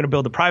 well, I'm going to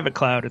build a private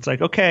cloud. It's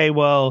like, okay,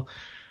 well,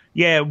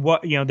 yeah,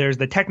 there's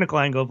the technical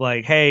angle of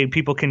like, hey,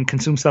 people can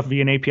consume stuff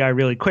via an API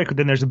really quick. But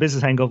then there's the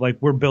business angle of like,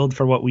 we're built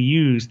for what we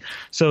use.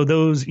 So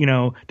those,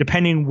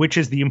 depending which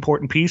is the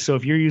important piece. So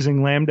if you're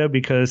using Lambda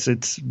because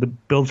it's the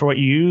build for what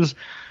you use,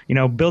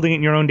 building it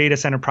in your own data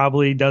center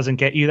probably doesn't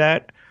get you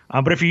that.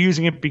 But if you're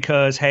using it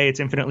because, hey, it's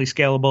infinitely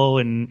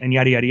scalable and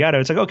yada, yada, yada,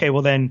 it's like, okay,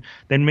 well, then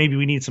maybe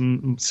we need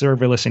some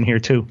serverless in here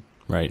too.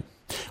 Right.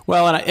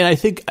 Well, and I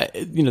think,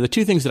 the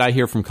two things that I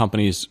hear from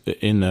companies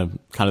in the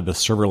kind of the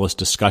serverless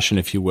discussion,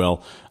 if you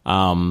will,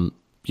 the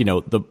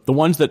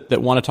ones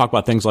that want to talk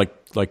about things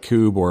like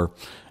Kube or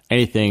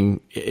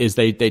anything is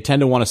they tend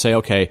to want to say,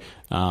 okay,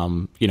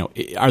 are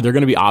there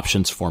going to be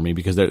options for me?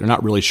 Because they're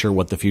not really sure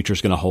what the future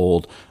is going to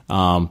hold.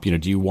 Do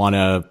you want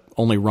to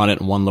only run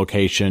it in one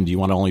location? Do you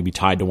want to only be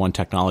tied to one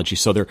technology?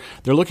 So they're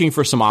looking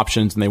for some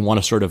options, and they want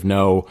to sort of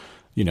know,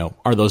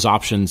 are those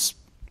options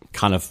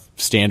kind of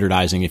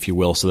standardizing, if you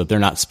will, so that they're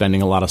not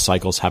spending a lot of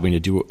cycles having to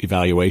do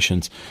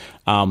evaluations.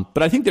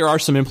 But I think there are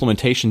some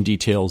implementation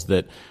details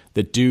that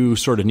do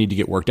sort of need to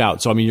get worked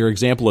out. So, I mean, your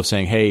example of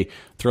saying, hey,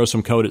 throw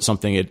some code at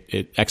something,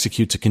 it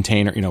executes a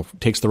container,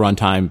 takes the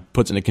runtime,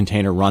 puts it in a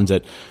container, runs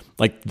it.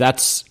 Like,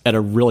 that's at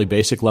a really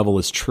basic level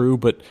is true,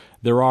 but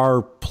there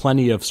are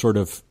plenty of sort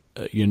of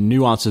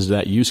nuances to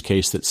that use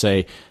case that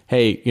say,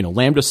 hey,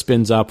 Lambda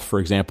spins up, for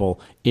example,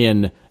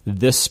 in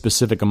this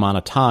specific amount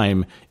of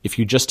time. If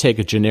you just take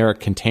a generic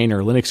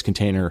container, Linux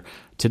container,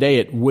 today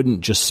it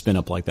wouldn't just spin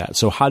up like that.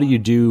 So how do you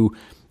do,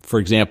 for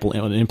example,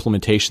 an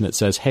implementation that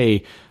says,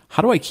 hey,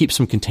 how do I keep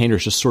some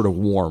containers just sort of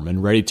warm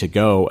and ready to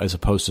go as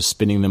opposed to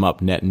spinning them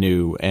up net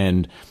new?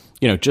 And,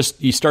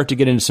 you start to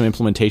get into some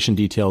implementation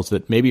details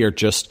that maybe are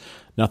just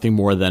nothing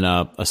more than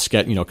a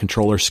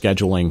controller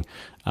scheduling,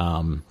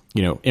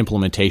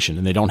 implementation,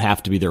 and they don't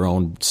have to be their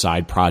own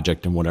side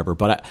project and whatever.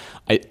 But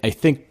I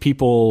think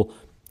people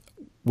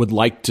would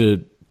like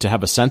to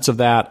have a sense of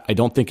that. I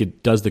don't think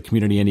it does the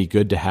community any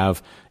good to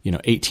have,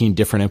 18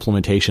 different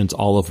implementations,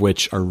 all of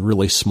which are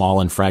really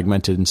small and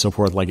fragmented and so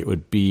forth, like it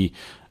would be,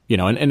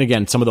 and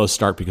again, some of those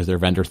start because they're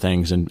vendor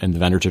things and the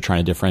vendors are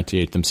trying to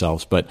differentiate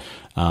themselves. But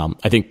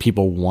I think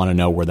people want to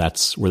know where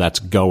that's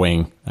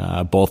going,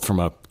 both from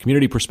a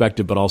community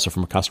perspective, but also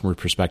from a customer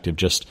perspective,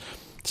 just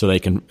so they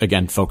can,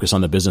 again, focus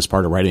on the business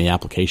part of writing the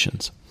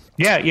applications.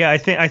 Yeah. I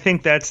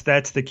think that's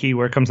the key.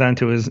 Where it comes down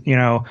to is,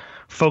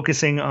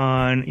 focusing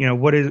on,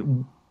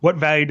 what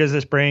value does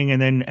this bring,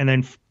 and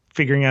then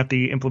figuring out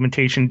the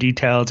implementation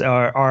details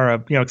are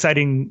a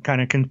exciting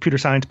kind of computer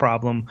science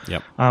problem.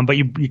 Yep. But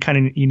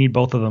you need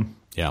both of them.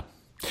 Yeah.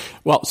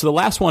 Well, so the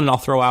last one I'll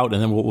throw out,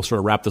 and then we'll sort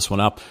of wrap this one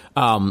up.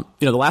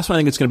 The last one I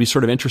think is going to be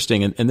sort of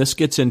interesting, and this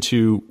gets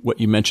into what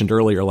you mentioned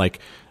earlier, like,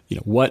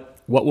 what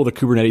will the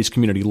Kubernetes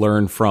community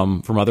learn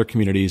from other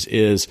communities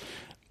is,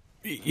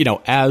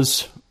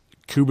 as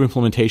Kube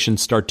implementations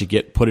start to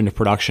get put into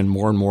production,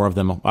 more and more of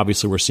them,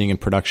 obviously we're seeing in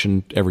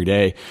production every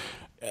day,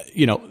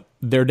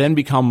 there then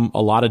become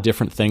a lot of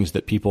different things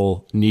that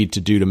people need to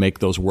do to make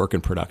those work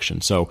in production.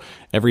 So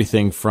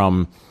everything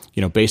from,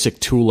 basic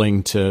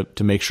tooling to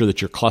make sure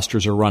that your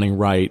clusters are running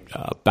right,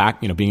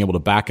 being able to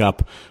back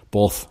up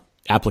both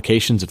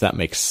applications, if that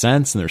makes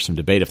sense, and there's some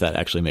debate if that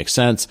actually makes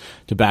sense,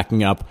 to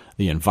backing up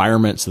the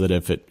environment so that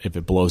if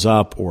it blows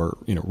up, or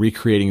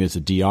recreating it as a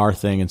DR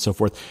thing and so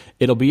forth.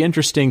 It'll be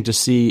interesting to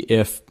see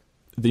if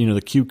the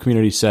Kube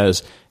community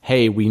says,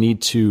 hey, we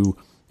need to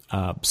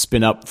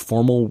spin up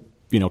formal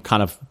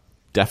kind of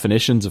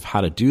definitions of how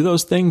to do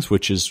those things,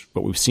 which is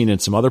what we've seen in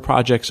some other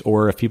projects,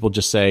 or if people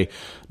just say,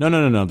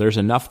 no, there's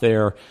enough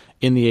there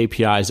in the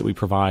APIs that we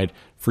provide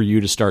for you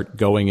to start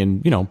going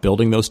and,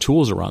 building those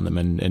tools around them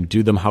and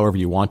do them however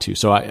you want to.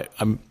 So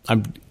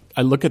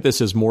I look at this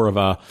as more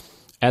of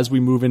as we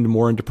move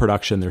more into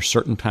production, there's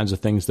certain kinds of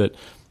things that,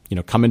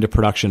 come into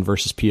production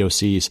versus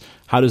POCs.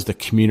 How does the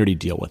community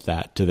deal with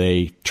that? Do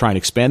they try and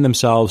expand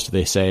themselves? Do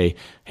they say,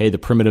 hey, the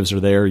primitives are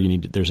there,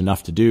 there's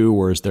enough to do,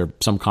 or is there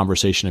some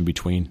conversation in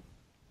between?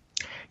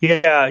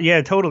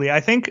 Yeah, totally. I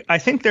think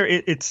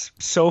it's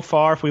so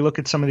far, if we look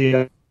at some of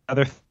the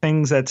other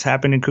things that's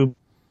happened in Kube,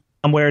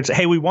 where it's,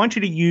 hey, we want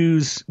you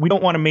to we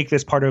don't want to make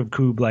this part of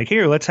Kube. Like,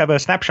 here, let's have a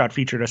snapshot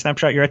feature to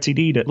snapshot your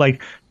etcd to,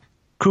 like,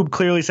 Kube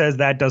clearly says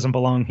that doesn't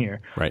belong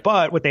here. Right.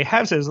 But what they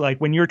have says, like,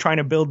 when you're trying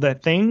to build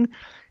that thing,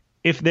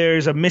 if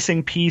there's a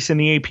missing piece in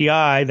the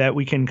API that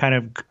we can kind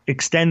of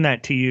extend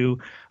that to you,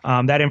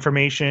 that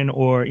information,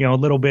 or a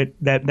little bit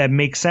that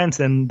makes sense,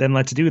 then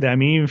let's do that. I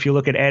mean, even if you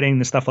look at adding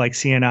the stuff like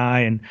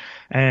CNI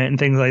and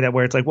things like that,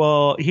 where it's like,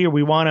 well, here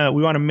we want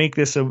to make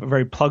this a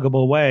very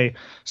pluggable way.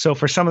 So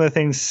for some of the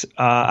things,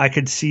 I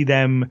could see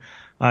them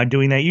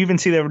doing that. You even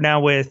see that now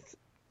with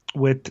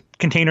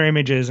container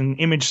images and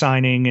image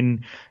signing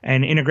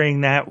and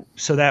integrating that,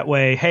 so that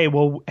way,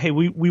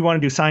 we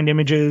want to do signed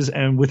images,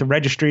 and with a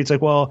registry, it's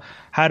like, well,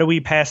 how do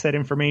we pass that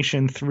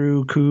information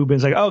through Kube? And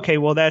it's like, okay,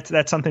 well, that's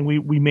something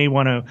we may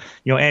want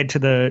to add to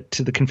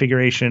the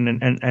configuration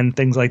and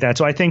things like that.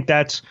 So I think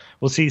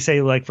we'll see,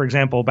 say, like, for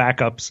example,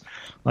 backups,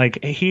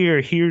 like,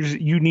 here's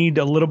you need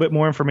a little bit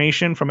more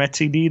information from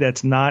etcd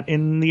that's not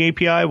in the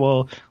API.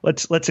 Well,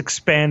 let's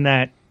expand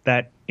that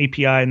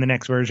API in the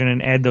next version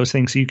and add those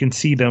things so you can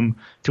see them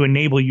to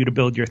enable you to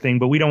build your thing.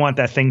 But we don't want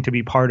that thing to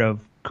be part of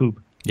Kube.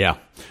 Yeah.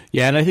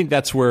 And I think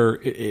that's where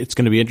it's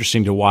going to be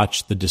interesting to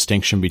watch the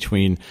distinction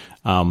between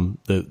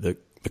the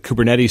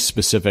Kubernetes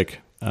specific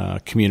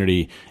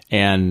community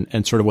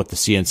and sort of what the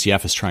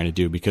CNCF is trying to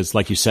do. Because,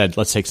 like you said,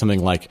 let's take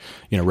something like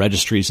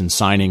registries and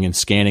signing and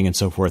scanning and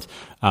so forth.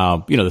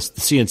 The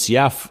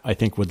CNCF, I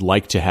think, would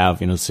like to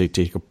have, say,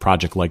 take a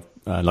project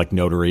like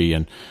Notary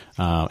and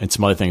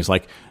some other things,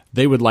 like,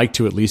 they would like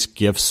to at least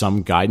give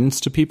some guidance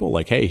to people,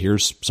 like, hey,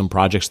 here's some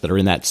projects that are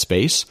in that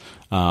space,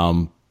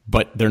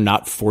 but they're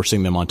not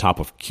forcing them on top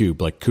of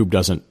Kube. Like, Kube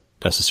doesn't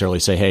necessarily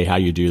say, hey, how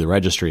you do the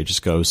registry. It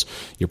just goes,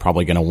 you're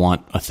probably going to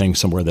want a thing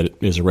somewhere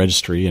that is a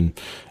registry, and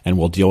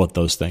we'll deal with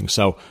those things.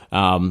 So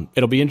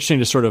it'll be interesting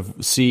to sort of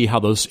see how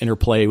those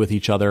interplay with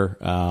each other.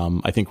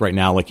 I think right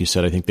now, like you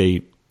said, I think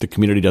the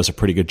community does a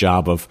pretty good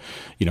job of,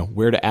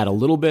 where to add a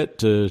little bit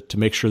to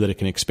make sure that it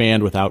can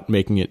expand without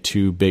making it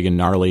too big and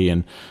gnarly.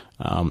 And,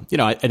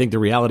 I think the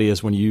reality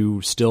is when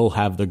you still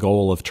have the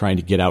goal of trying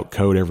to get out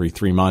code every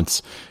 3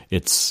 months,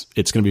 it's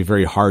going to be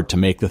very hard to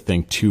make the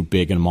thing too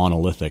big and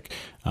monolithic,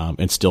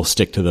 and still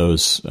stick to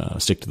those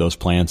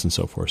plans and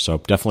so forth. So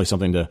definitely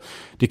something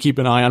to keep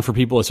an eye on for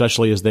people,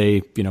 especially as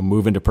they,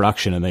 move into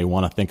production and they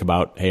want to think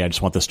about, hey, I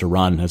just want this to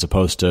run, as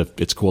opposed to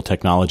it's cool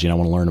technology and I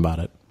want to learn about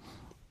it.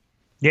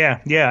 Yeah.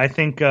 I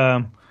think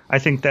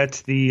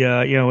that's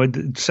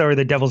the, sorry,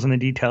 the devil's in the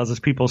details as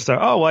people start,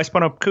 oh, well, I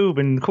spun up Kube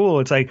and cool.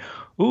 It's like,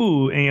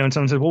 ooh, and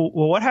someone says, well,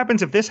 what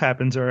happens if this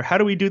happens? Or how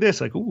do we do this?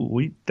 Like,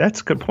 ooh,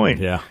 that's a good point.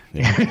 Yeah.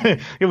 Yeah,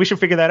 we should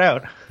figure that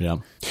out. Yeah.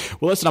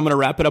 Well, listen, I'm going to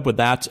wrap it up with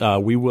that.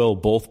 We will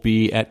both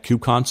be at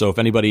KubeCon. So if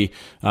anybody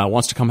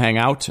wants to come hang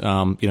out,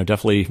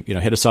 definitely,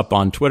 hit us up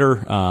on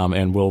Twitter.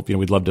 And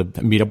we'd love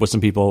to meet up with some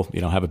people,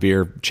 have a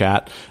beer,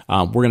 chat.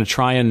 We're going to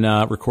try and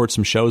record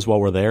some shows while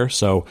we're there.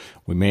 So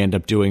we may end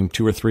up doing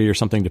 2 or 3 or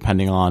something,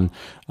 depending on,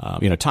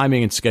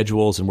 timing and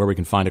schedules and where we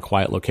can find a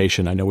quiet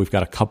location. I know we've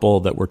got a couple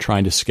that we're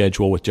trying to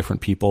schedule with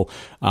different people.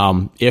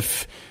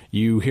 If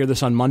you hear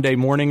this on Monday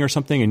morning or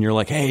something and you're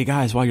like, hey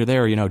guys, while you're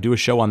there, do a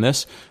show on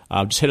this,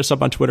 just hit us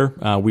up on Twitter.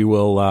 We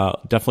will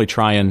definitely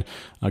try and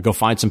go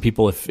find some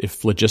people if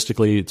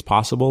logistically it's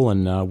possible.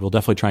 And we'll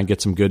definitely try and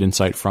get some good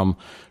insight from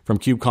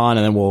KubeCon. And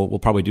then we'll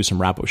probably do some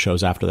wrap-up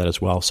shows after that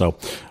as well. So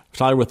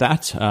Tyler, with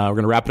that, we're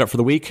going to wrap it up for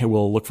the week.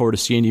 We'll look forward to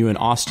seeing you in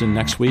Austin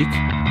next week.